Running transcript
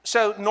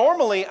So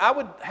normally I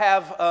would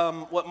have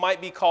what might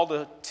be called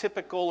a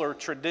typical or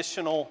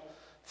traditional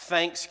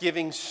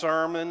Thanksgiving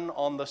sermon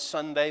on the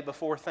Sunday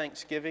before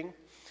Thanksgiving.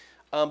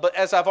 But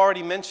as I've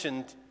already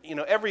mentioned,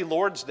 every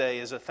Lord's Day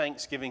is a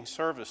Thanksgiving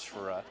service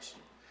for us.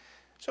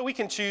 So we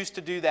can choose to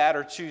do that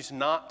or choose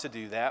not to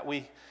do that.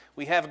 We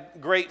have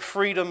great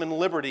freedom and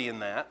liberty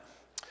in that.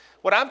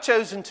 What I've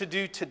chosen to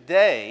do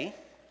today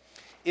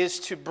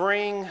is to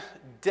bring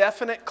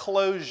definite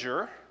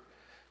closure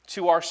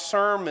to our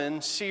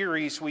sermon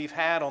series we've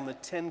had on the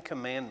Ten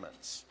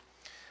Commandments.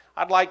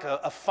 I'd like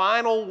a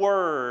final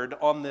word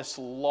on this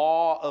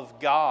law of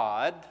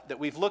God that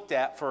we've looked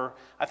at for,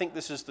 I think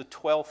this is the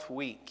 12th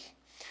week.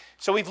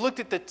 So we've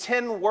looked at the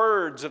 10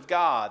 words of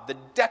God, the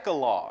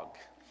Decalogue,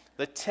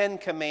 the 10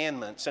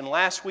 Commandments. And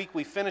last week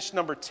we finished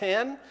number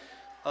 10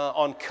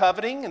 on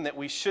coveting and that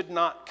we should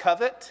not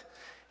covet.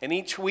 And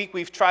each week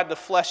we've tried to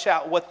flesh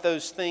out what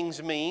those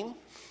things mean.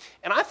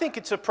 And I think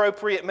it's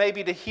appropriate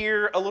maybe to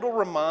hear a little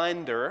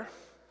reminder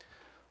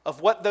of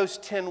what those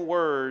 10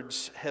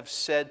 words have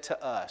said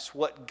to us,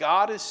 what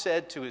God has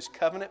said to His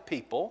covenant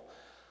people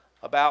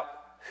about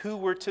who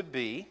we're to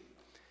be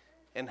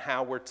and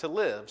how we're to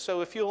live. So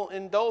if you'll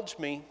indulge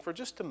me for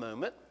just a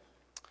moment,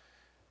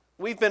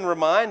 we've been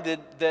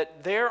reminded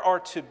that there are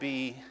to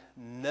be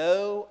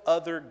no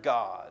other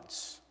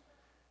gods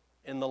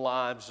in the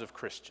lives of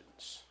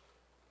Christians.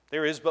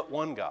 There is but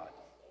one God,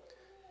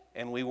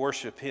 and we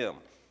worship Him.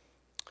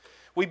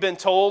 We've been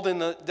told in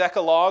the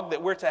Decalogue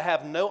that we're to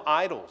have no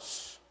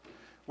idols.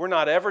 We're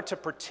not ever to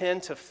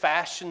pretend to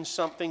fashion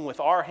something with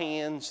our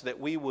hands that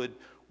we would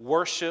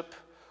worship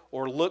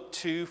or look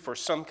to for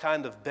some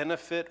kind of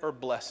benefit or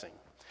blessing.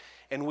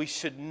 And we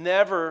should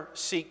never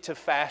seek to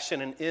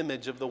fashion an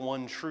image of the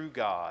one true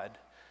God,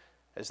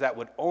 as that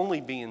would only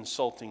be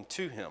insulting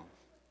to Him.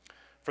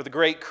 For the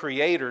great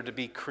Creator to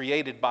be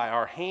created by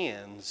our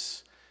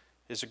hands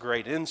is a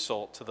great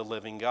insult to the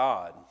living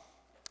God.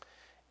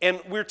 And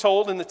we're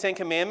told in the Ten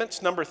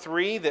Commandments, number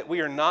 3, that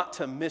we are not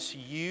to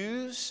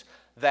misuse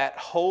that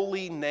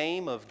holy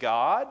name of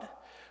God.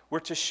 We're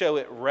to show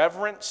it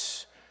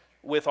reverence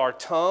with our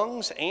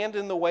tongues and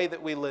in the way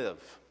that we live.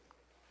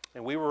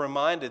 And we were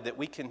reminded that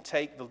we can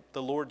take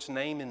the Lord's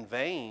name in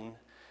vain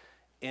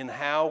in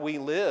how we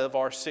live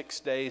our 6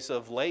 days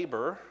of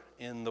labor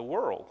in the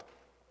world.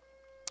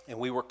 And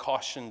we were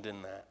cautioned in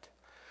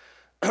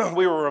that.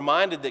 We were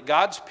reminded that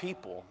God's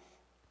people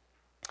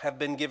have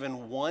been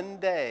given one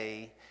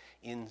day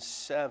in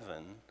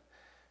 7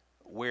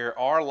 where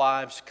our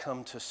lives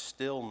come to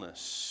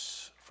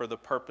stillness for the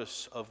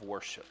purpose of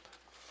worship.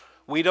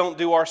 We don't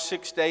do our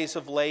 6 days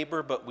of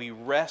labor, but we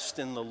rest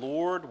in the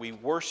Lord, we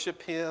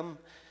worship Him,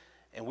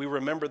 and we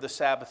remember the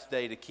Sabbath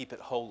day to keep it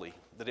holy,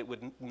 that it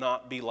would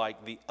not be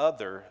like the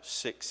other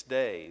 6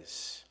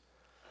 days.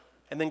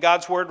 And then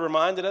God's Word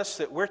reminded us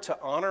that we're to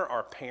honor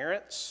our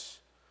parents,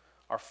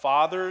 our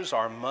fathers,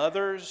 our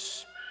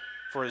mothers,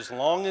 for as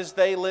long as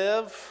they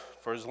live,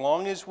 for as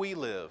long as we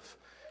live.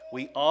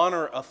 We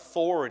honor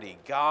authority,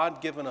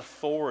 God-given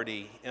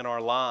authority in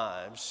our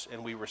lives,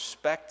 and we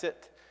respect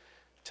it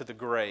to the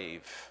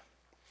grave.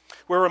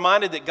 We're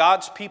reminded that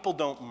God's people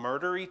don't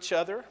murder each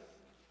other.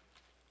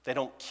 They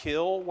don't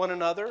kill one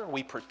another.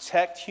 We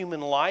protect human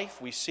life.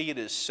 We see it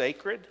as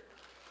sacred.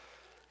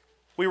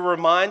 We were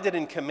reminded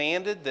and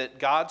commanded that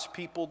God's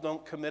people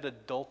don't commit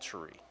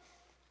adultery.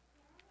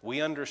 We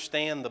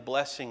understand the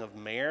blessing of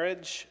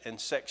marriage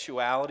and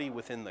sexuality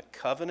within the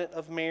covenant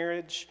of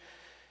marriage,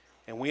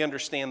 and we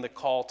understand the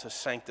call to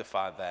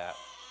sanctify that.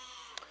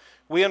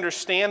 We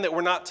understand that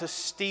we're not to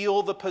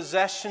steal the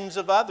possessions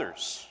of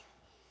others.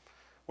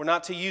 We're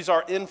not to use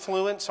our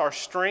influence, our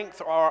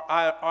strength, or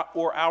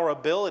our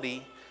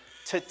ability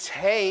to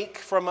take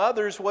from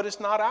others what is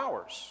not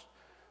ours.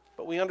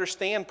 But we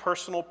understand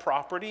personal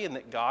property and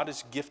that God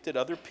has gifted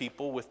other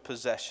people with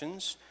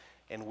possessions,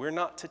 and we're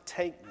not to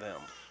take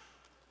them.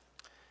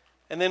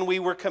 And then we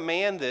were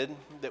commanded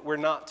that we're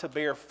not to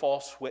bear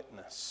false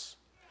witness.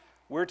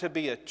 We're to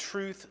be a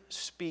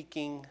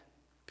truth-speaking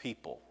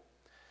people.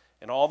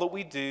 In all that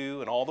we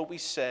do and all that we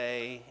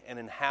say and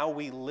in how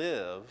we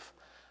live,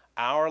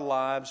 our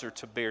lives are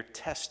to bear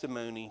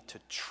testimony to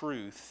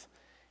truth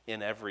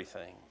in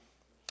everything.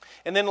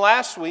 And then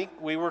last week,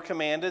 we were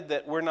commanded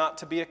that we're not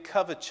to be a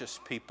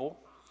covetous people.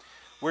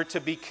 We're to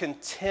be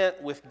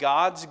content with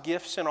God's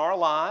gifts in our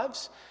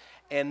lives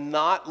and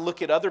not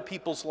look at other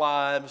people's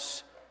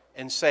lives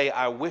and say,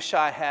 I wish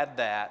I had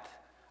that.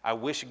 I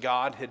wish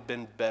God had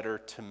been better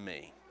to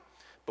me.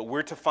 But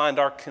we're to find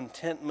our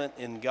contentment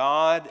in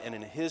God and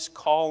in His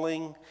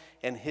calling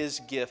and His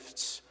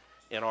gifts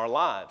in our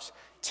lives.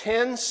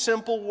 10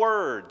 simple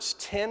words,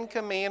 10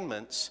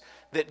 commandments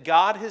that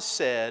God has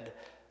said,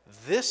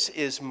 this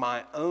is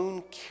my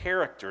own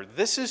character.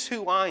 This is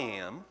who I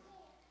am.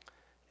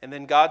 And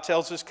then God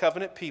tells His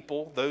covenant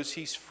people, those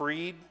He's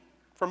freed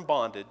from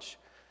bondage,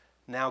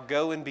 now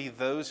go and be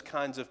those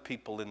kinds of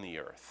people in the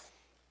earth,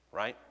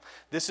 right?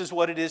 This is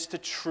what it is to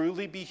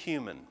truly be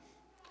human.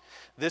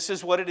 This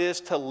is what it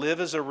is to live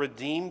as a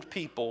redeemed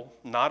people,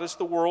 not as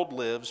the world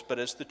lives, but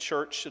as the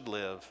church should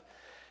live.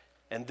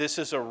 And this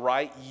is a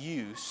right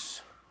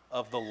use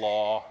of the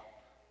law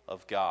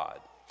of God.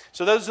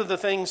 So those are the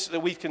things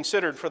that we've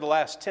considered for the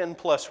last 10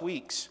 plus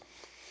weeks.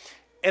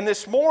 And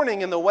this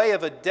morning, in the way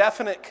of a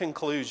definite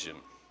conclusion,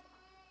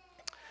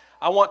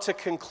 I want to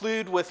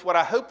conclude with what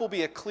I hope will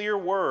be a clear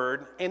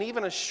word and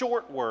even a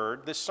short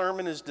word. This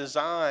sermon is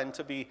designed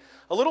to be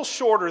a little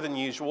shorter than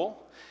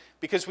usual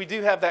because we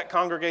do have that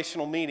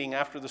congregational meeting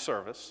after the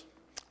service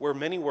where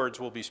many words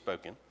will be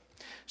spoken.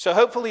 So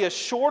hopefully a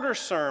shorter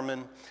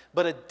sermon,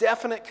 but a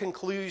definite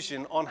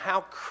conclusion on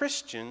how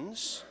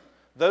Christians,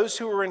 those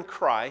who are in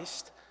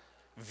Christ,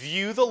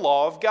 view the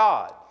law of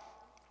God.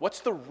 What's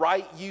the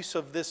right use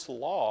of this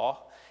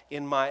law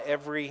in my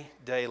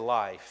everyday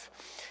life?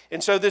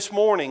 And so this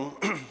morning,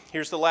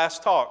 here's the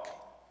last talk.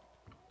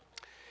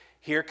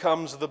 Here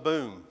comes the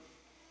boom.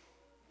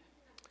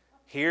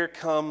 Here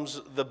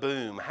comes the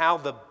boom. How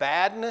the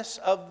badness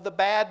of the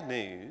bad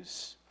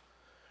news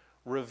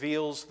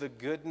reveals the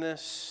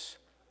goodness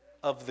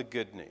of the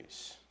good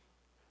news.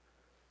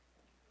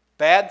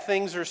 Bad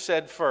things are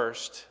said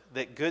first,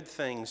 that good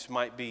things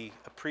might be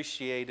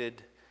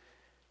appreciated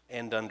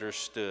and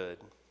understood.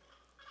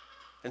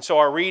 And so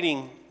our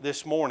reading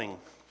this morning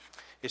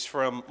is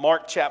from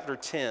Mark chapter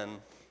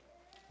 10,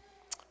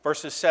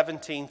 verses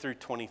 17 through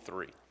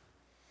 23.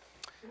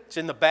 It's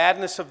in the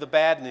badness of the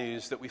bad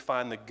news that we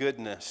find the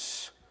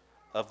goodness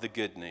of the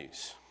good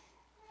news.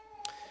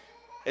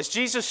 As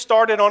Jesus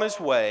started on his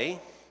way,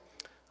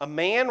 a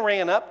man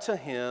ran up to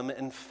him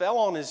and fell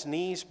on his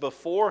knees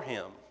before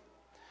him.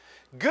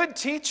 "Good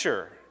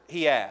teacher,"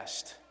 he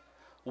asked,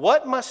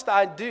 "what must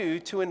I do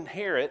to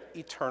inherit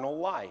eternal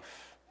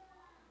life?"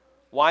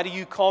 "Why do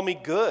you call me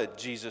good?"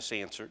 Jesus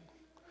answered.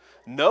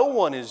 "No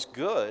one is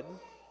good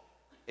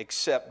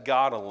except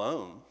God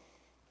alone.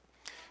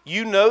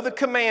 You know the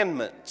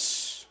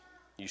commandments.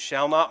 You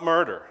shall not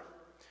murder.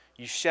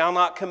 You shall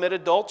not commit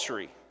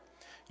adultery.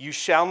 You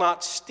shall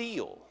not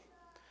steal.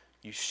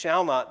 You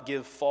shall not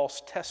give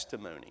false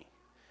testimony.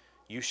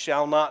 You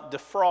shall not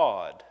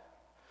defraud.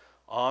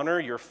 Honor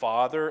your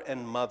father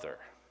and mother."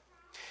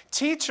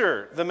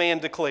 "Teacher," the man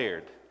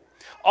declared,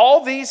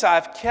 "all these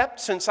I've kept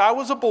since I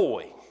was a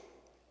boy."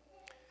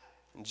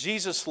 And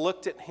Jesus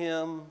looked at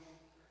him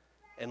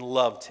and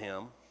loved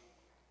him.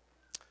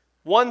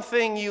 "One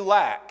thing you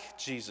lack,"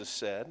 Jesus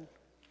said.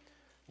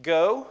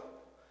 "Go,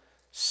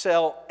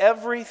 sell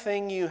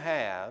everything you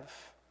have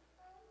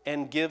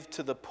and give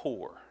to the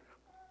poor,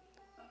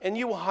 and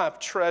you will have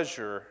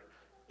treasure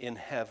in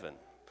heaven.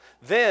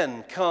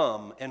 Then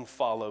come and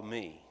follow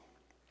me."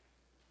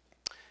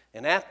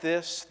 And at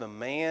this, the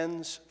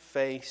man's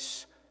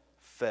face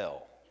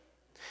fell.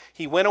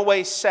 He went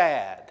away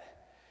sad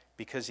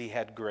because he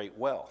had great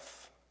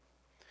wealth.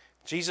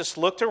 Jesus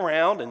looked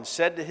around and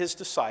said to his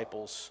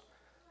disciples,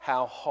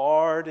 "How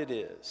hard it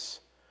is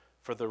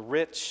for the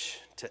rich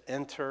to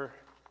enter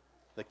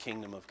the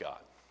kingdom of God."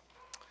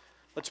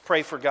 Let's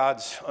pray for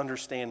God's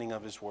understanding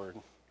of his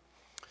word.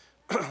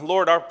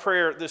 Lord, our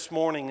prayer this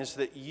morning is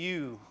that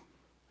you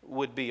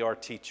would be our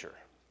teacher,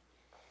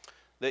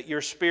 that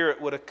your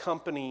Spirit would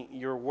accompany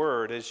your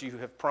word as you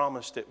have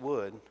promised it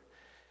would,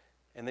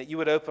 and that you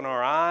would open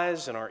our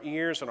eyes and our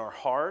ears and our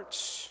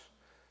hearts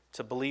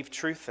to believe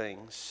true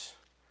things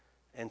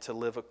and to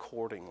live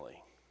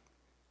accordingly.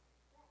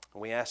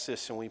 And we ask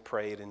this and we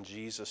pray it in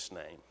Jesus'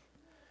 name.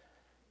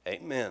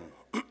 Amen.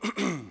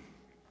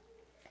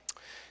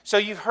 So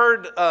you've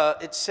heard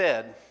it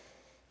said,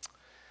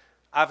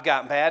 I've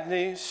got bad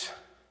news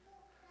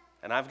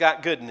and I've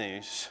got good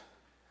news.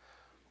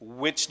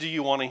 Which do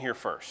you want to hear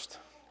first?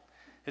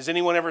 Has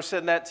anyone ever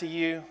said that to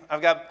you?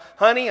 I've got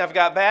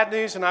bad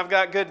news and I've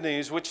got good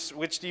news.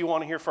 Which do you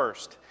want to hear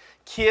first?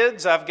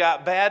 Kids, I've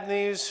got bad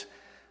news.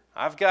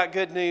 I've got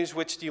good news.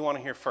 Which do you want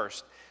to hear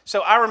first?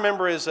 So I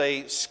remember as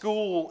a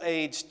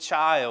school-aged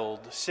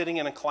child sitting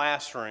in a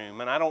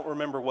classroom, and I don't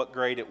remember what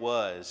grade it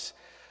was,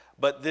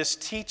 but this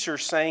teacher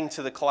saying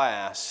to the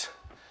class,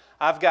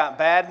 I've got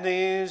bad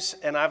news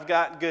and I've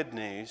got good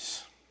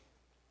news.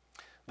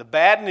 The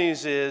bad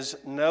news is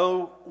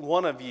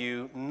none of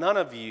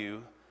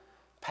you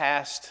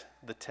passed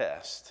the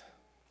test.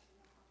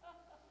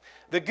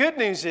 The good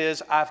news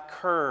is I've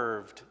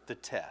curved the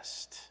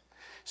test.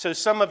 So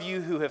some of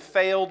you who have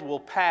failed will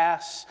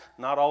pass.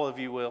 Not all of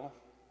you will.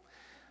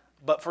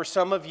 But for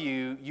some of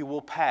you, you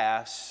will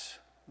pass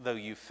though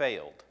you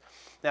failed.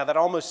 Now that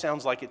almost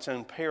sounds like its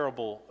own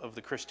parable of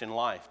the Christian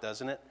life,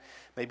 doesn't it?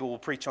 Maybe we'll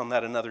preach on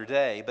that another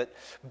day. But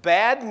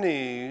bad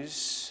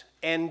news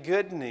and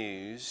good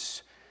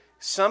news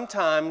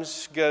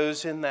sometimes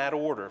goes in that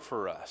order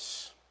for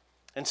us.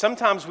 And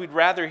sometimes we'd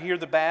rather hear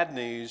the bad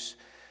news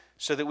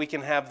so that we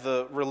can have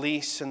the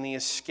release and the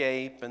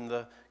escape and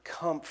the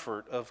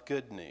comfort of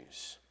good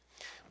news.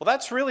 Well,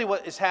 that's really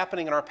what is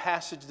happening in our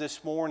passage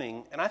this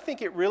morning, and I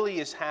think it really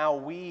is how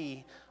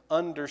we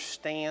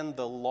understand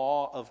the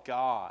law of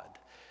God,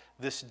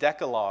 this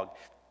Decalogue.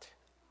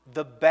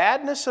 The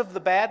badness of the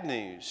bad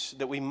news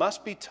that we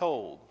must be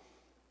told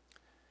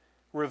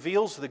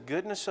reveals the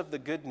goodness of the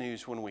good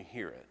news when we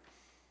hear it.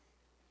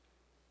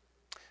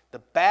 The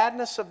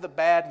badness of the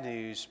bad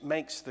news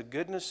makes the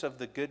goodness of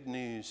the good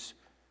news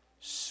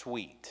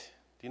sweet.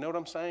 Do you know what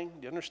I'm saying?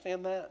 Do you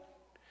understand that?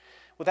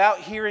 Without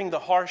hearing the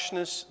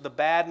harshness, the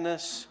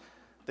badness,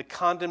 the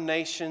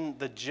condemnation,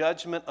 the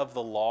judgment of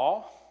the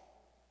law,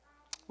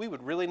 we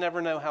would really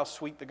never know how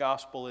sweet the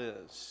gospel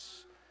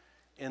is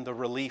and the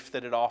relief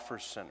that it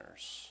offers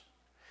sinners.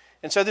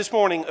 And so this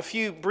morning, a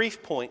few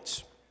brief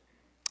points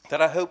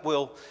that I hope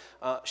will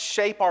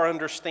shape our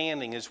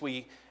understanding as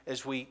we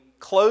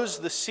close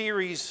the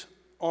series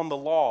on the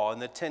law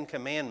and the Ten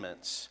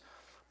Commandments.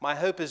 My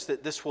hope is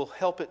that this will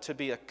help it to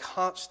be a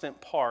constant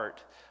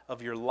part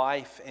of your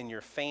life and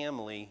your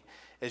family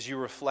as you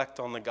reflect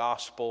on the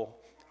gospel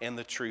and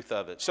the truth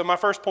of it. So my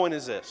first point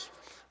is this: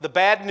 the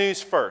bad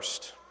news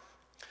first.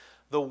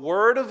 The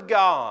Word of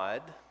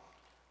God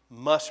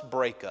must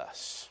break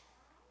us.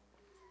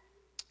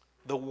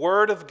 The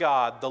Word of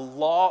God, the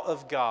law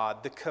of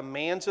God, the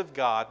commands of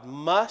God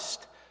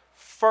must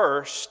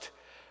first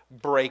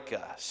break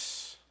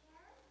us,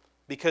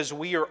 because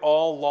we are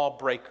all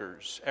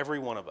lawbreakers, every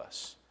one of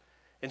us.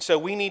 And so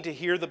we need to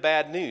hear the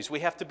bad news. We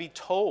have to be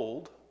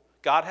told,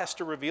 God has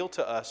to reveal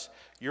to us,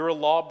 you're a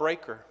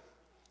lawbreaker.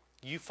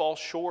 You fall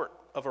short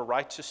of a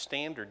righteous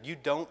standard. You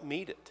don't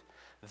meet it.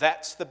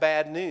 That's the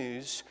bad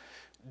news.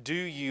 Do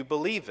you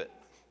believe it?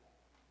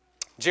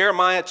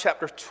 Jeremiah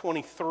chapter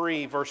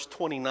 23, verse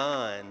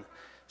 29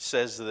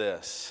 says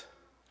this.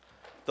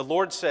 The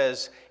Lord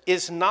says,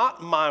 "Is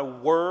not my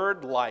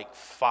word like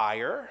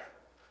fire,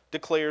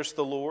 declares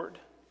the Lord,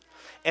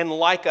 and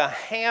like a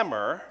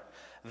hammer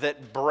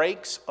that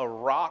breaks a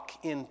rock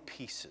in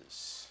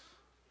pieces?"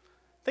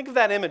 Think of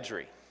that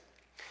imagery.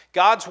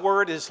 God's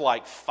word is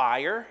like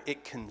fire.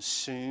 It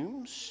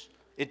consumes,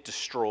 it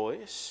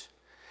destroys.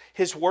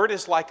 His word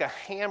is like a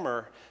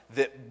hammer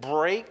that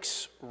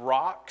breaks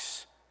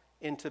rocks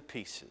into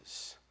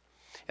pieces.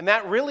 And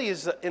that really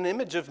is an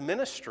image of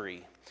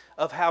ministry,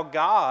 of how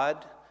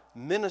God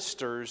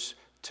ministers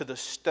to the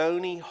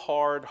stony,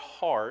 hard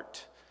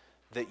heart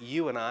that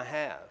you and I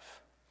have.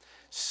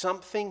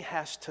 Something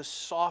has to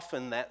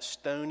soften that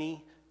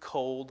stony,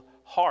 cold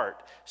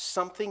heart.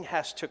 Something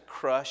has to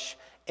crush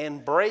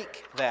and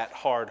break that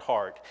hard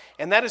heart.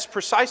 And that is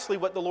precisely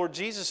what the Lord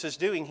Jesus is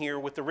doing here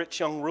with the rich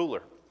young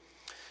ruler.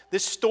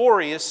 This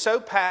story is so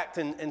packed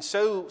and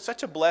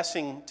such a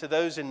blessing to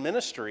those in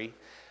ministry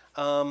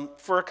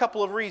for a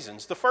couple of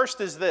reasons. The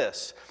first is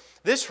this.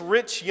 This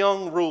rich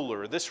young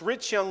ruler, this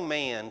rich young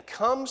man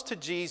comes to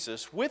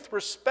Jesus with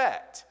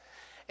respect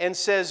and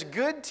says,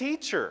 "Good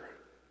teacher,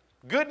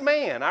 good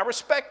man, I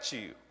respect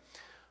you.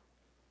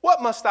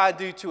 What must I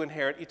do to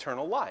inherit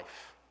eternal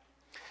life?"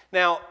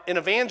 Now, in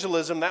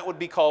evangelism, that would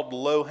be called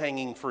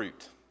low-hanging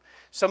fruit.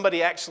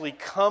 Somebody actually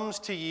comes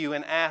to you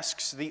and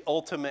asks the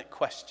ultimate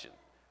question.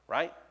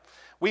 Right?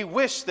 We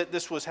wish that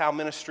this was how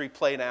ministry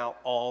played out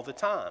all the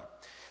time.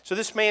 So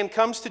this man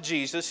comes to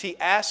Jesus. He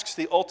asks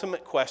the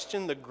ultimate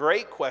question, the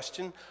great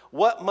question,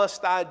 what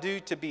must I do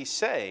to be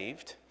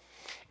saved?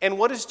 And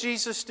what does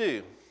Jesus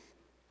do?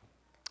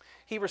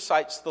 He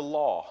recites the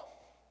law.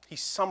 He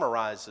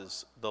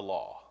summarizes the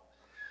law.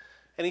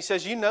 And he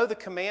says, you know the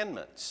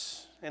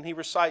commandments. And he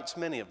recites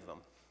many of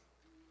them.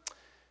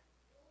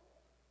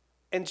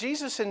 And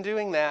Jesus, in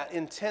doing that,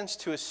 intends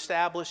to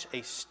establish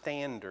a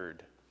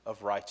standard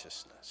of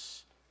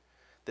righteousness.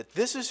 That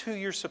this is who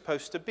you're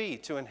supposed to be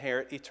to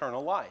inherit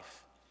eternal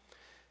life.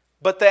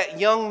 But that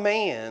young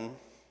man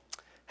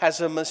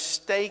has a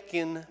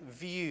mistaken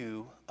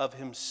view of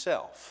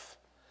himself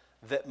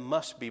that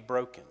must be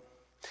broken.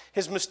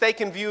 His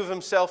mistaken view of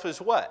himself is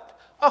what?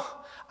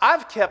 Oh,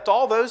 I've kept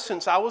all those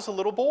since I was a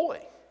little boy.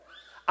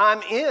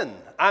 I'm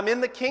in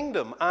the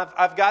kingdom.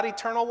 I've got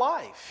eternal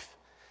life.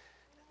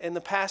 And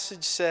the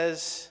passage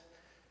says,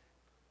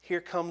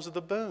 here comes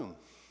the boom.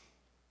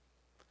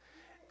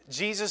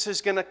 Jesus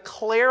is going to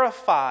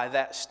clarify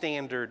that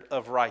standard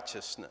of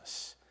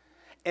righteousness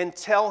and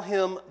tell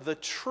him the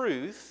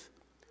truth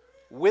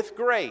with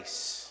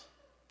grace.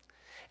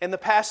 And the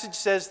passage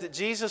says that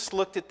Jesus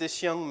looked at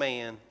this young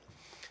man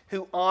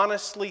who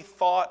honestly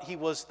thought he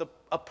was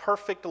a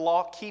perfect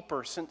law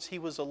keeper since he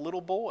was a little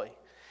boy.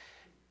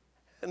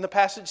 And the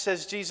passage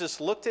says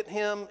Jesus looked at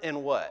him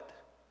and what?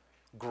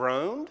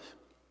 Groaned?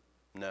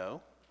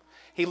 No.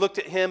 He looked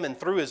at him and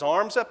threw his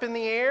arms up in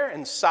the air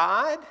and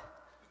sighed?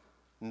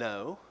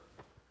 No.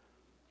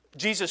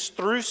 Jesus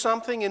threw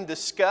something in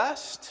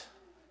disgust?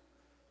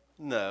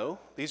 No.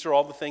 These are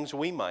all the things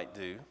we might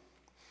do.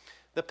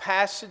 The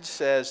passage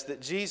says that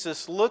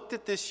Jesus looked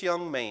at this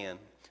young man,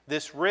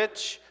 this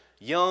rich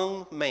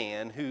young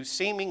man who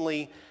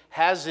seemingly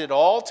has it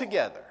all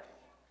together,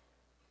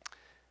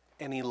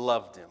 and he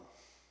loved him.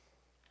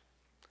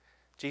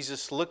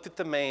 Jesus looked at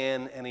the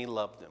man and he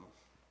loved him.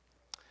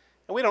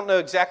 And we don't know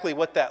exactly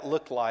what that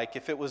looked like,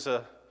 if it was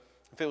a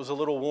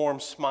little warm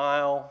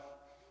smile,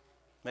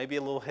 maybe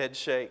a little head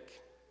shake,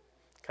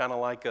 kind of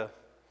like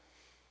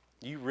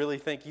you really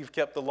think you've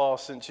kept the law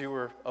since you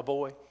were a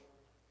boy? It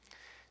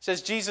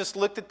says Jesus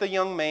looked at the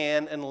young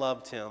man and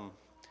loved him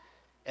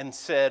and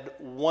said,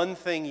 one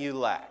thing you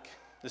lack.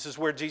 This is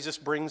where Jesus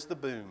brings the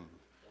boom.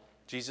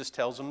 Jesus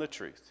tells him the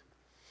truth.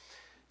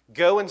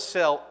 Go and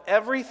sell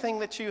everything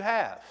that you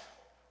have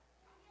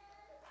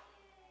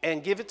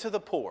and give it to the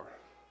poor.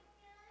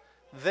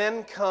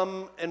 Then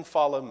come and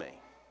follow me.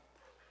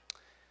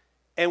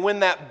 And when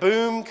that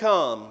boom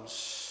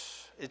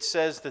comes, it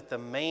says that the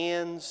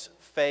man's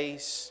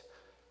face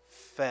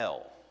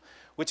fell.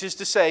 Which is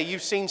to say,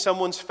 you've seen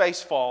someone's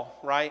face fall,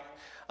 right?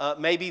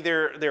 Maybe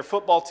their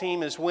football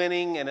team is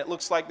winning and it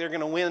looks like they're going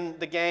to win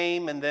the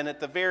game. And then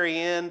at the very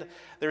end,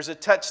 there's a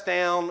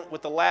touchdown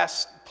with the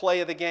last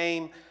play of the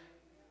game.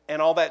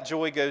 And all that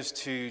joy goes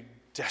to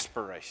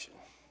desperation.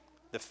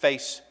 The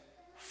face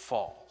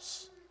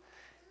falls.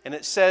 And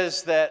it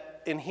says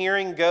that in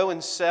hearing, go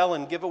and sell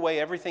and give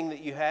away everything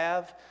that you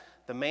have,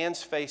 the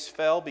man's face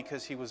fell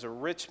because he was a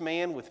rich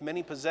man with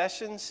many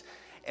possessions.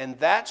 And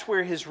that's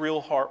where his real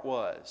heart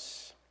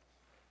was.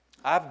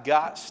 I've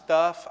got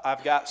stuff,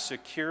 I've got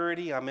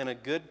security, I'm in a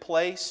good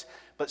place,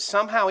 but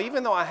somehow,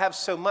 even though I have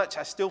so much,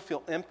 I still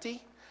feel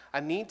empty.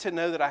 I need to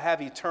know that I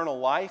have eternal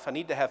life. I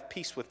need to have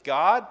peace with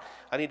God.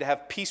 I need to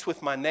have peace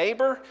with my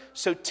neighbor.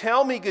 So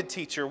tell me, good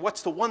teacher,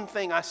 what's the one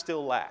thing I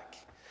still lack?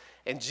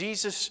 And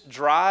Jesus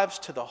drives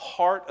to the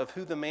heart of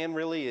who the man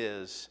really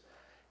is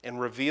and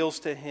reveals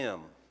to him,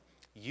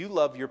 you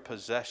love your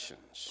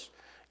possessions.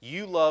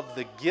 You love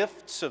the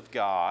gifts of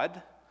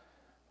God,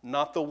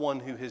 not the one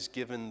who has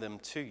given them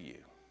to you.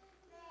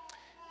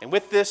 And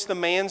with this, the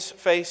man's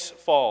face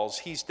falls.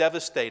 He's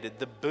devastated.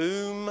 The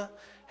boom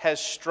has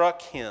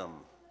struck him.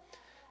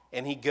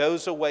 And he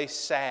goes away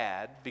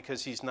sad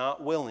because he's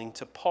not willing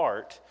to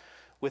part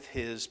with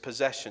his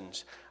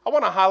possessions. I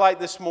want to highlight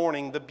this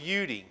morning the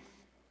beauty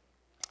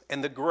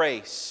and the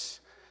grace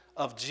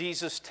of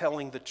Jesus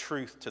telling the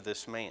truth to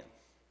this man.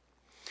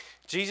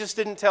 Jesus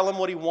didn't tell him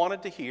what he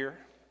wanted to hear.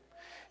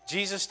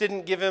 Jesus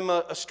didn't give him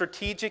a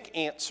strategic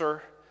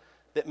answer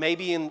that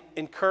maybe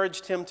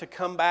encouraged him to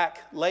come back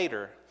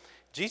later.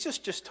 Jesus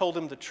just told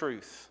him the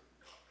truth.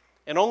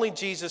 And only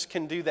Jesus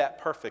can do that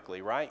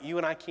perfectly, right? You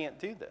and I can't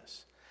do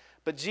this.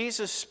 But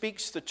Jesus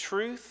speaks the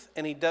truth,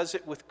 and he does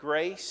it with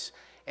grace,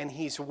 and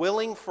he's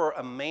willing for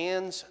a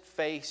man's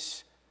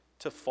face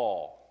to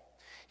fall.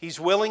 He's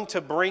willing to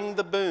bring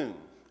the boom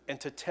and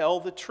to tell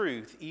the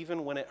truth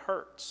even when it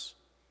hurts.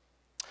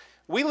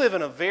 We live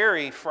in a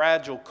very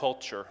fragile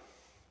culture,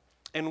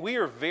 and we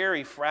are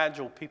very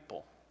fragile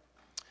people.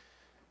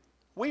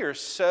 We are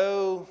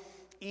so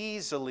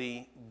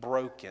easily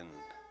broken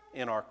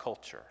in our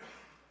culture.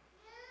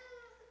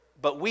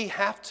 But we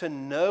have to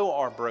know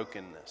our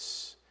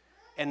brokenness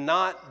and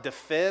not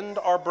defend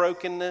our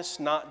brokenness,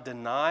 not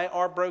deny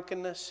our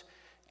brokenness.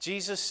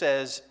 Jesus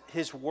says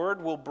his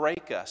word will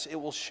break us. It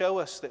will show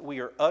us that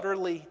we are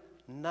utterly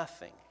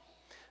nothing.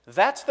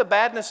 That's the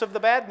badness of the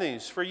bad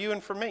news for you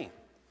and for me.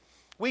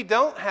 We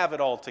don't have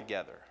it all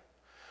together.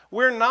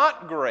 We're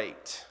not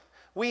great.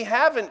 We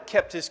haven't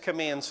kept his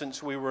commands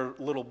since we were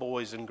little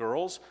boys and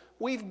girls.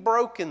 We've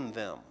broken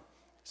them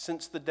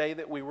since the day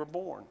that we were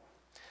born.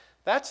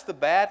 That's the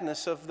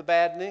badness of the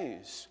bad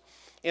news.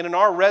 And in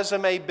our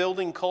resume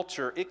building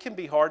culture, it can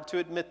be hard to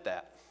admit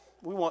that.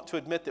 We want to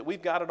admit that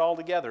we've got it all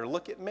together.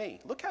 Look at me.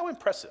 Look how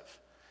impressive.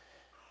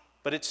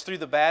 But it's through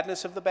the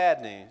badness of the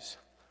bad news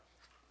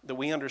that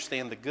we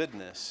understand the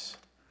goodness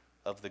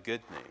of the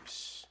good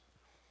news.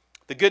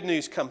 The good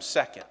news comes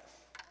second.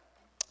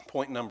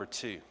 Point number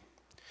 2.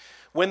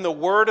 When the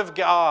Word of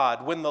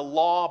God, when the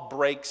law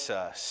breaks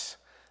us,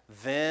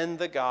 then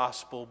the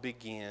gospel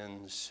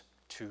begins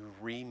to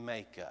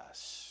remake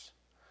us.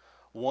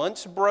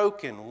 Once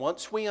broken,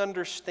 once we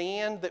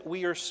understand that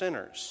we are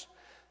sinners,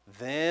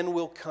 then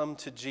we'll come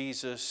to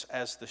Jesus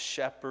as the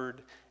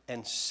shepherd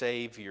and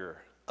Savior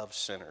of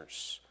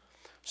sinners.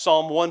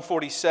 Psalm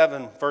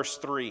 147, verse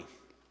 3.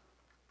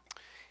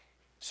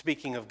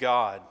 Speaking of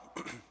God,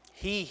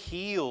 He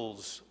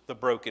heals the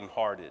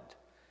brokenhearted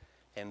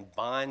and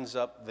binds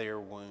up their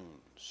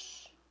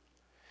wounds.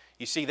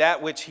 You see,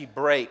 that which He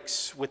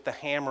breaks with the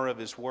hammer of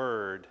His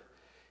word,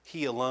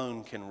 He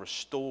alone can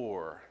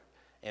restore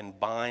and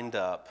bind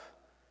up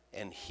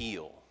and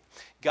heal.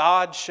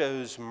 God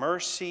shows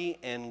mercy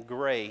and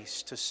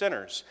grace to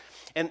sinners.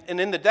 And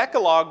in the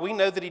Decalogue, we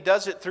know that He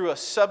does it through a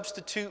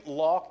substitute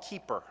law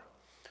keeper,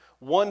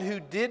 one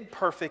who did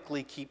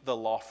perfectly keep the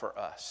law for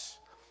us,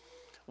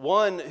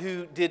 one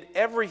who did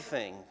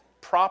everything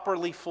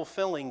properly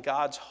fulfilling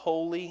God's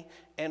holy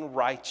and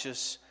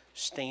righteous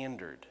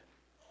standard.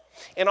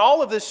 And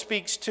all of this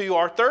speaks to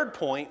our third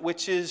point,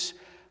 which is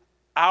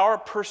our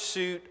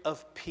pursuit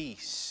of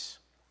peace.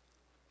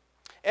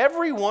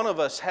 Every one of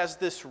us has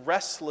this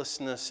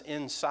restlessness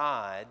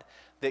inside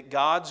that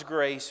God's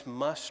grace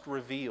must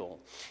reveal.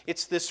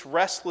 It's this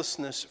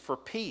restlessness for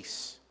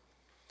peace.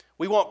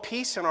 We want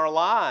peace in our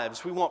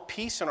lives. We want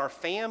peace in our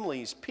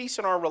families, peace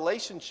in our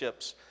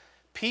relationships,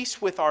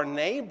 peace with our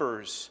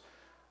neighbors.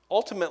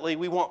 Ultimately,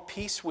 we want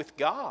peace with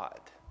God.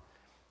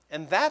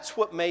 And that's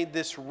what made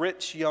this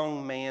rich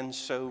young man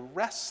so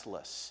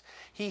restless.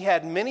 He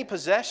had many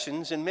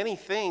possessions and many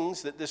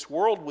things that this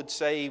world would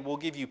say will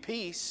give you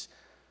peace,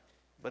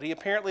 but he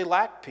apparently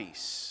lacked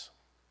peace,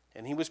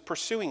 and he was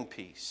pursuing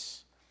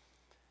peace.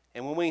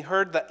 And when we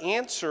heard the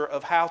answer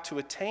of how to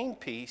attain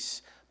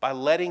peace by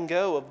letting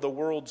go of the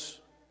world's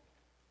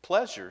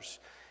pleasures,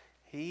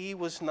 he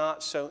was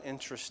not so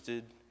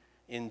interested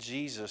in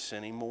Jesus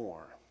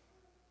anymore.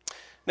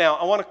 Now,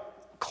 I want to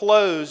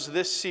close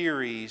this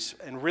series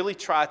and really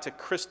try to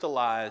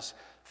crystallize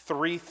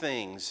three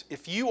things.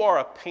 If you are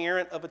a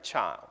parent of a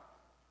child,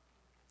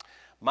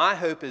 my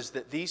hope is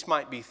that these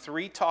might be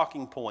three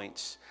talking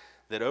points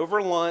that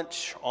over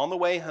lunch, on the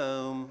way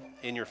home,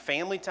 in your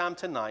family time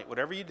tonight,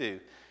 whatever you do,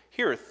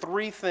 here are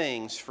three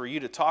things for you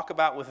to talk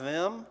about with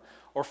them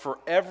or for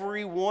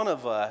every one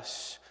of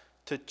us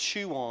to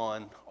chew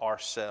on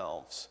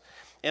ourselves.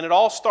 And it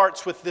all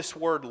starts with this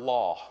word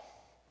law.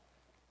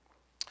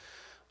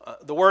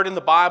 The word in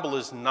the Bible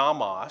is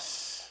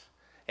nomos,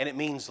 and it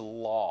means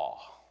law.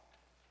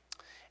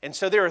 And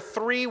so there are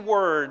three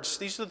words.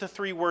 These are the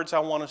three words I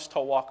want us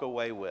to walk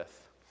away with.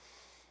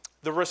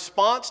 The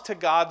response to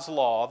God's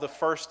law, the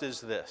first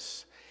is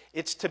this.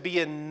 It's to be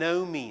a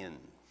nomian.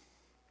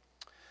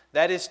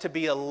 That is to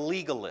be a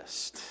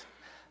legalist.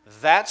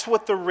 That's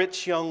what the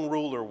rich young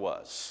ruler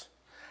was.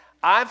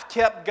 I've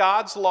kept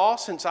God's law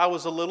since I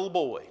was a little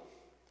boy.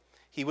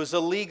 He was a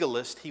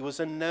legalist. He was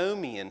a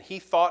nomian. He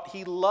thought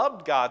he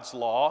loved God's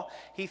law.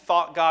 He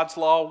thought God's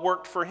law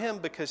worked for him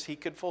because he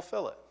could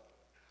fulfill it.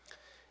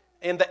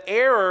 And the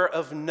error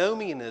of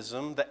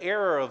nomianism, the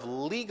error of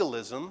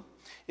legalism,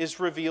 is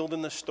revealed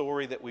in the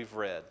story that we've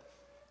read.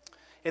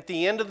 At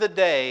the end of the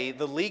day,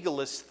 the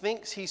legalist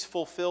thinks he's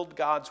fulfilled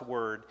God's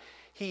word.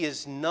 He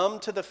is numb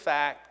to the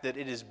fact that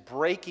it is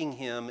breaking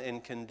him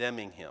and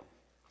condemning him.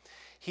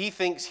 He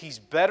thinks he's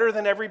better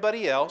than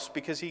everybody else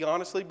because he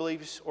honestly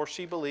believes, or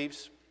she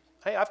believes,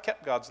 hey, I've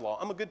kept God's law.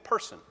 I'm a good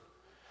person.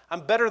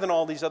 I'm better than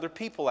all these other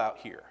people out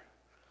here.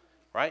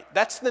 Right?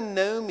 That's the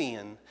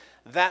nomian.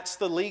 That's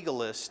the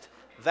legalist.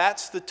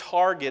 That's the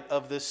target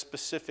of this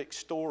specific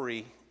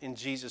story in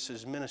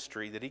Jesus'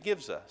 ministry that he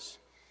gives us.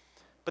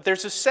 But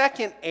there's a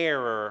second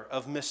error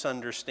of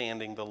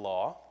misunderstanding the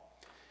law,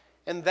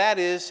 and that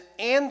is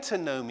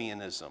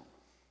antinomianism,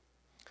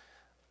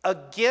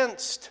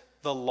 against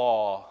the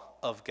law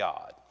of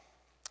God.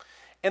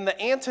 And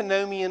the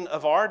antinomian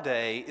of our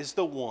day is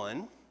the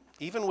one,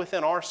 even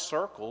within our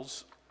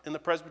circles in the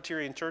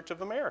Presbyterian Church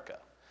of America,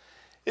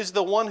 is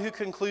the one who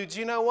concludes,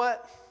 you know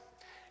what?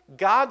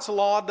 God's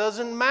law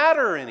doesn't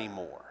matter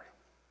anymore.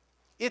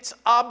 It's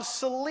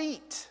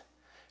obsolete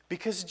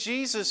because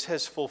Jesus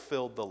has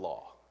fulfilled the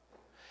law.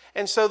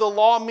 And so the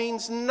law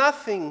means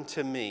nothing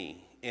to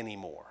me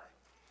anymore.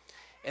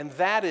 And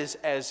that is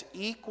as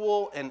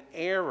equal an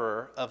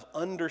error of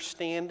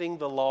understanding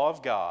the law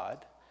of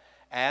God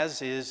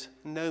as is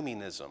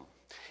nomianism.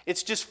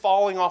 It's just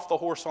falling off the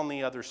horse on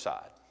the other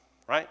side,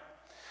 right?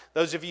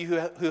 Those of you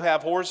who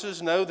have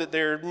horses know that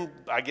there are,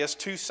 I guess,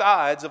 two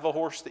sides of a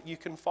horse that you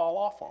can fall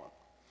off on.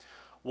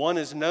 One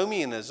is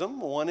nomianism,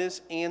 one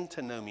is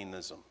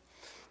antinomianism.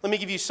 Let me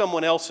give you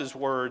someone else's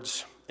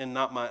words and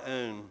not my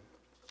own.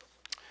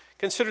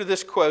 Consider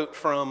this quote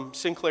from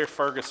Sinclair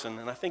Ferguson,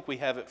 and I think we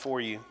have it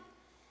for you.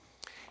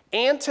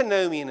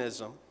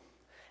 Antinomianism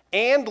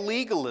and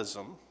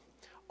legalism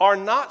are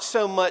not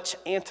so much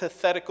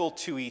antithetical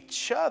to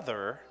each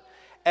other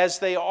as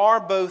they are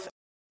both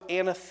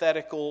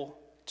antithetical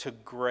to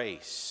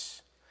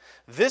grace.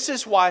 This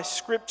is why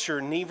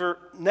Scripture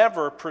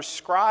never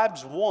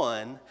prescribes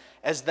one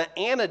as the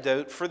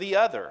antidote for the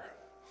other.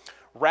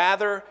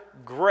 Rather,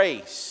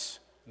 grace,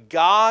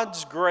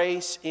 God's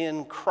grace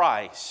in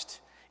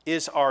Christ,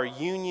 is our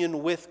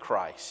union with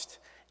Christ.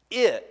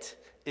 It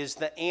is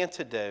the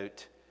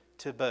antidote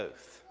to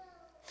both.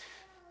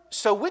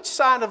 So which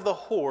side of the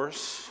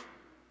horse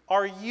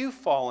are you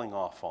falling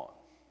off on?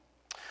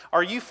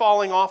 Are you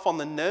falling off on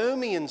the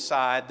nomian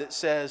side that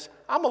says,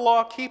 I'm a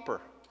law keeper,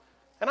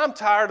 and I'm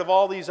tired of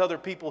all these other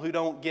people who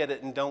don't get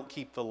it and don't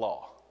keep the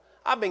law?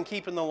 I've been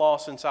keeping the law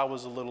since I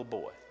was a little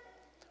boy.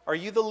 Are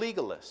you the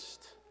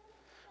legalist?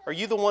 Are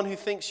you the one who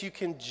thinks you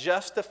can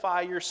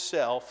justify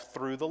yourself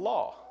through the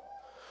law?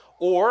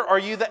 Or are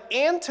you the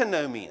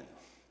antinomian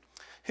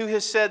who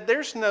has said,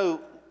 there's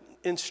no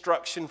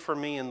instruction for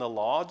me in the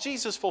law.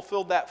 Jesus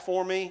fulfilled that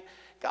for me.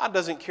 God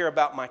doesn't care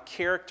about my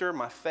character,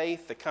 my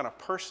faith, the kind of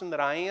person that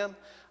I am.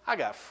 I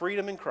got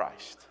freedom in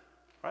Christ,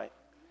 right?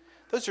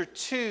 Those are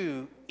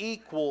two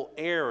equal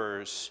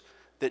errors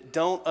that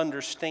don't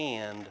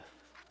understand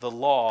the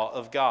law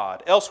of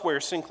God. Elsewhere,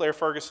 Sinclair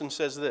Ferguson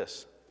says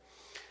this: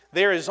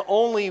 there is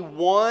only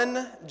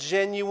one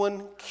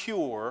genuine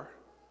cure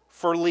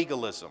for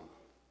legalism.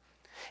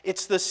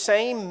 It's the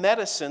same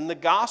medicine the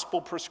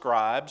gospel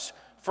prescribes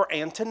for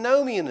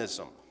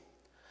antinomianism,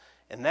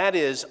 and that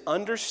is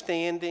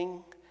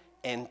understanding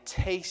and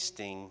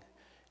tasting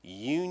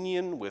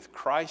union with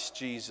Christ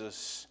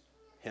Jesus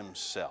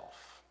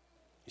himself.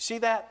 You see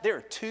that? There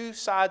are two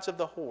sides of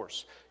the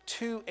horse,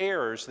 two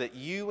errors that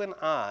you and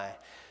I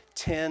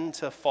tend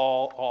to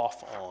fall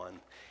off on,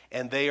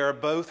 and they are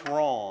both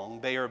wrong.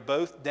 They are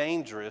both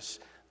dangerous.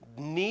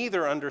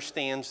 Neither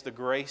understands the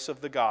grace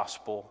of the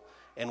gospel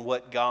and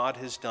what God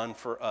has done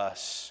for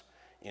us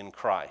in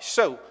Christ.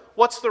 So,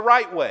 what's the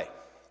right way?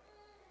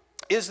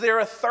 Is there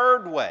a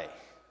third way?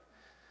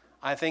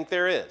 I think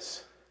there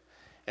is.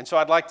 And so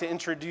I'd like to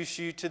introduce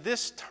you to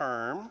this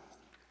term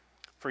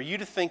for you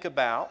to think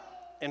about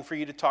and for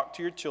you to talk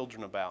to your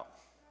children about.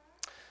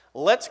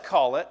 Let's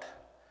call it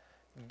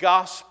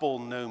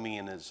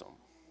gospelnomianism.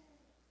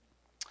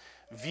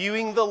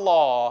 Viewing the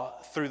law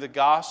through the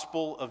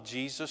gospel of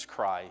Jesus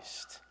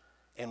Christ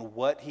and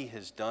what he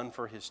has done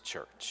for his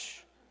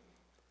church.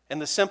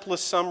 And the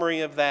simplest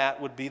summary of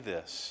that would be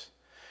this: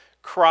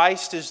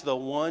 Christ is the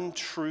one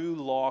true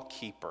law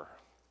keeper.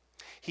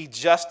 He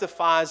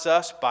justifies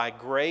us by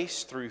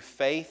grace through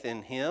faith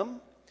in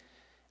him,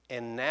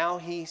 and now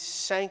he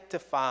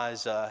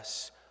sanctifies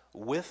us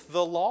with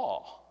the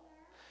law,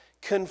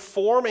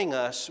 conforming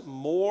us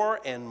more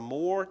and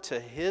more to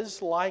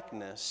his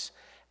likeness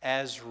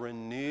as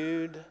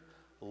renewed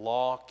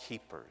law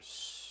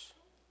keepers.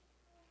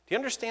 Do you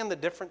understand the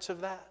difference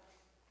of that?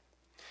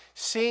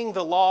 Seeing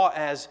the law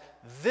as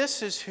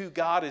this is who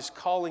God is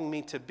calling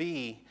me to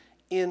be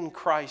in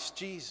Christ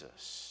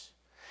Jesus.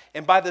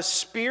 And by the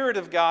Spirit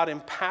of God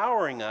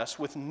empowering us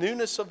with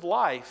newness of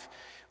life,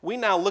 we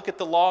now look at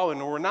the law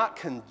and we're not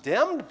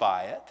condemned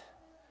by it,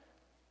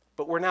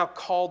 but we're now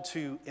called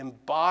to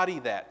embody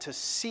that, to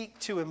seek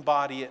to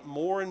embody it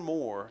more and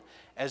more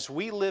as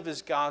we live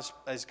as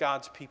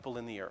God's people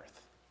in the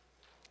earth.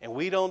 And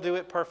we don't do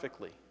it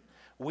perfectly.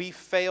 We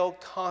fail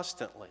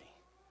constantly.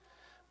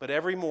 But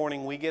every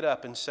morning we get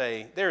up and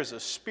say, there's a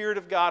Spirit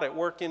of God at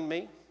work in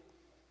me.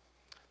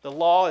 The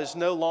law is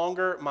no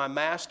longer my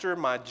master,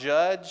 my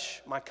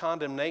judge, my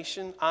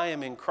condemnation. I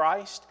am in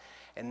Christ,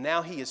 and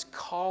now he is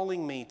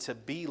calling me to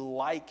be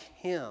like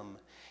him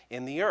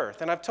in the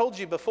earth. And I've told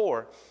you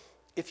before,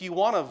 if you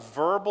want a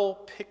verbal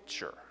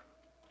picture,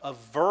 a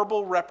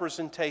verbal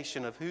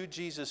representation of who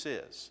Jesus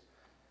is,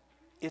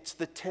 it's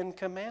the Ten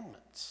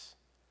Commandments.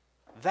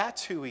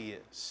 That's who he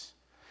is.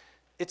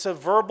 It's a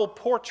verbal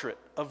portrait,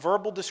 a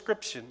verbal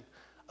description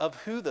of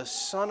who the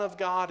Son of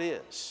God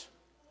is,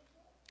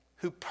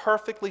 who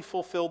perfectly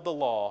fulfilled the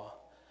law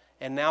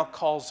and now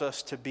calls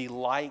us to be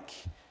like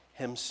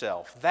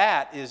himself.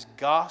 That is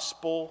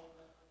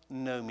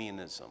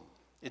gospelnomianism.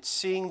 It's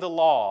seeing the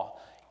law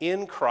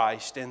in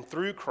Christ and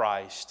through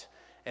Christ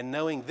and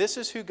knowing this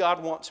is who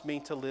God wants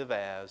me to live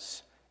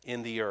as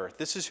in the earth.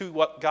 This is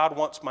what God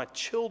wants my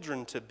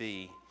children to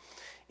be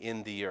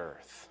in the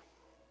earth.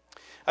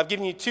 I've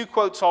given you 2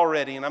 quotes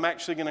already, and I'm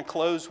actually going to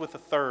close with a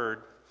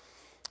third.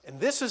 And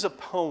this is a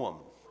poem.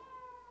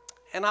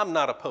 And I'm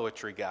not a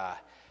poetry guy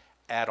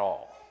at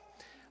all.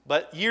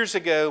 But years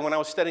ago, when I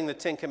was studying the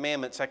Ten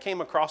Commandments, I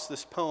came across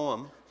this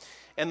poem.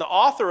 And the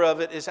author of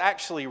it is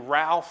actually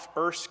Ralph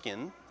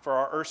Erskine, for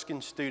our Erskine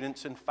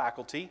students and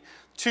faculty.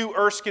 2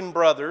 Erskine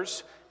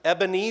brothers,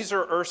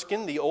 Ebenezer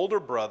Erskine, the older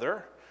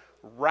brother,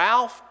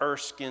 Ralph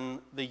Erskine,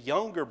 the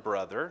younger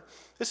brother.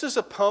 This is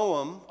a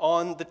poem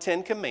on the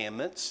Ten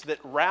Commandments that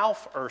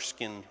Ralph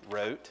Erskine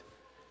wrote.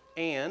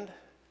 And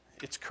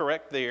it's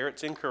correct there,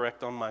 it's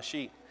incorrect on my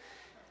sheet.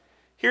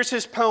 Here's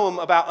his poem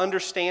about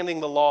understanding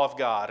the law of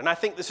God. And I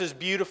think this is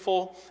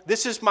beautiful.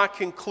 This is my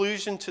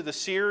conclusion to the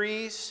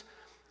series.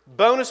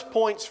 Bonus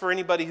points for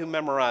anybody who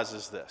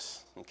memorizes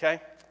this,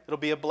 okay? It'll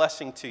be a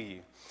blessing to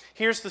you.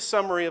 Here's the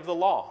summary of the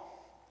law.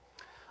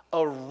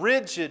 A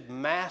rigid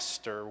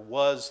master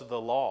was the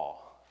law,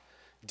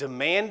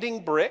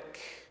 demanding brick,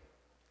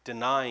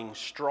 denying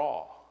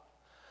straw.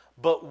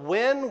 But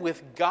when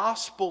with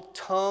gospel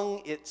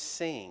tongue it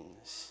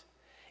sings,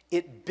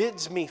 it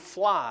bids me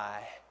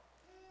fly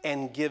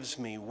and gives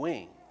me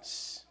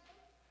wings.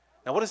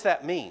 Now, what does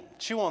that mean?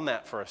 Chew on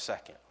that for a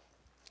second.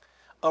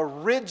 A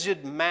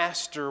rigid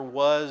master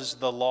was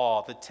the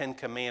law, the Ten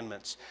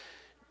Commandments,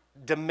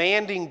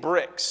 demanding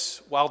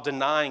bricks while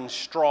denying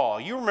straw.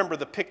 You remember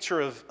the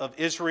picture of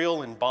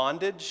Israel in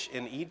bondage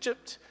in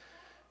Egypt?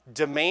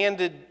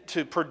 Demanded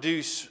to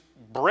produce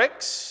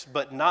bricks,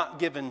 but not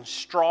given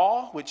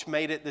straw, which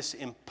made it this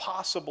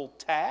impossible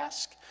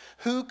task.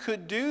 Who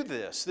could do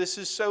this? This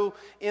is so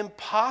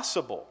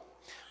impossible.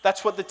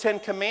 That's what the Ten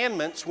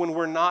Commandments, when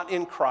we're not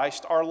in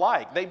Christ, are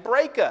like. They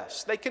break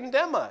us. They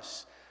condemn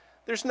us.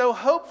 There's no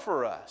hope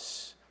for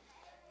us.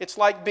 It's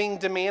like being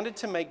demanded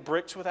to make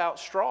bricks without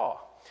straw.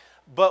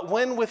 But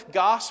when with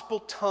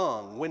gospel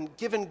tongue, when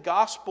given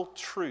gospel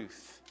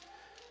truth,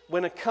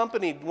 when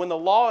the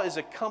law is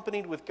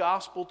accompanied with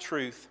gospel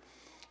truth,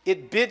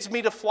 it bids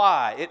me to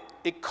fly.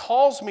 It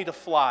calls me to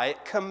fly.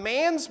 It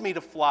commands me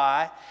to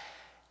fly.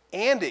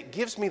 And it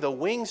gives me the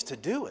wings to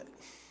do it.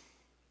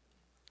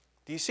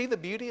 Do you see the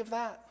beauty of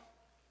that?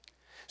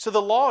 So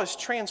the law is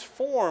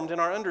transformed in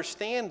our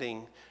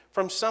understanding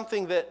from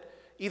something that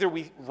either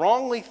we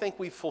wrongly think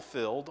we've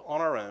fulfilled on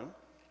our own,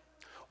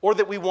 or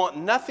that we want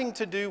nothing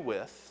to do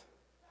with,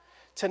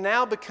 to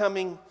now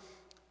becoming,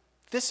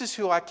 this is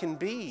who I can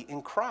be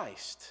in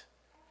Christ.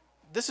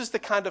 This is the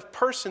kind of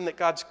person that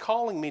God's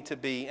calling me to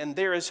be, and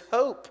there is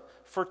hope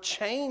for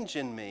change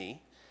in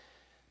me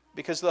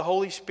because the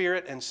Holy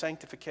Spirit and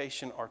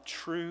sanctification are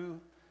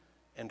true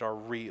and are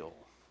real.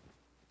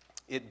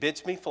 It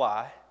bids me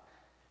fly,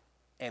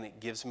 and it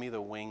gives me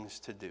the wings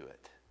to do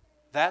it.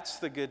 That's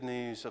the good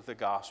news of the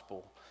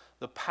gospel,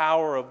 the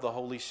power of the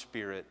Holy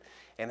Spirit,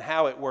 and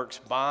how it works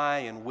by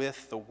and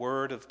with the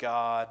Word of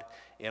God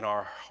in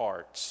our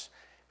hearts.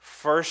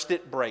 First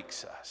it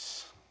breaks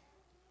us,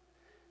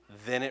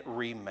 then it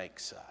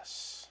remakes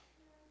us.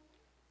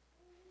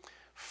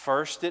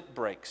 First it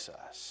breaks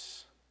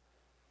us,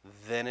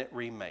 then it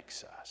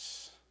remakes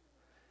us.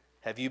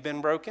 Have you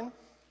been broken?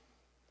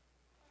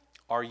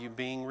 Are you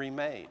being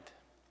remade?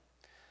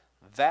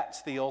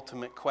 That's the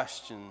ultimate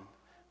question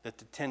that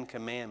the Ten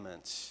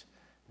Commandments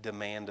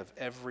demand of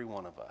every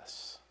one of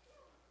us.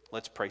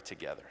 Let's pray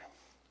together.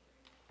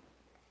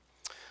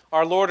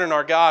 Our Lord and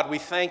our God, we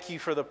thank you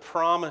for the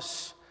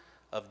promise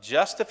of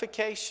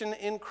justification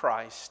in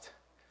Christ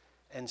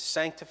and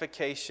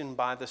sanctification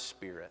by the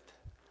Spirit.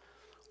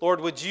 Lord,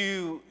 would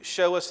you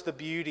show us the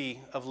beauty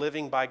of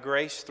living by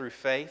grace through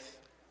faith,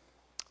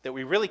 that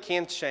we really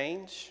can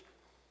change,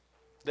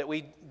 that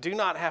we do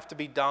not have to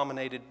be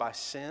dominated by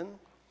sin,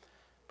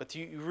 but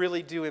you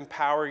really do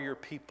empower your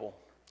people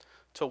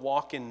to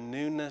walk in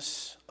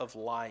newness of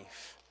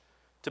life,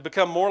 to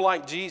become more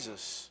like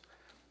Jesus,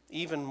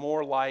 even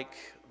more like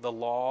the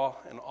law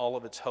and all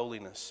of its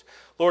holiness.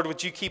 Lord,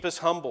 would you keep us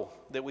humble,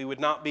 that we would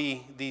not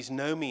be these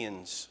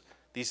nomians,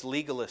 these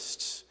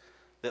legalists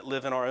that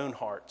live in our own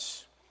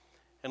hearts.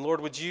 And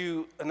Lord, would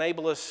you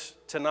enable us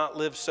to not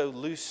live so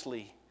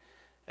loosely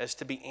as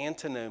to be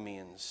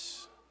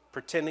antinomians,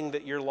 pretending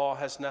that your law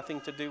has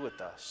nothing to do with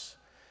us.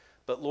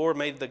 But Lord,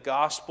 may the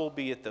gospel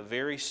be at the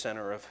very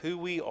center of who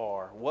we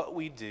are, what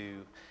we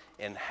do,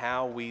 and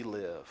how we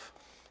live.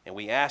 And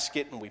we ask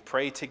it and we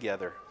pray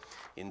together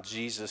in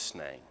Jesus'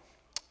 name.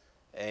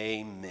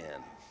 Amen.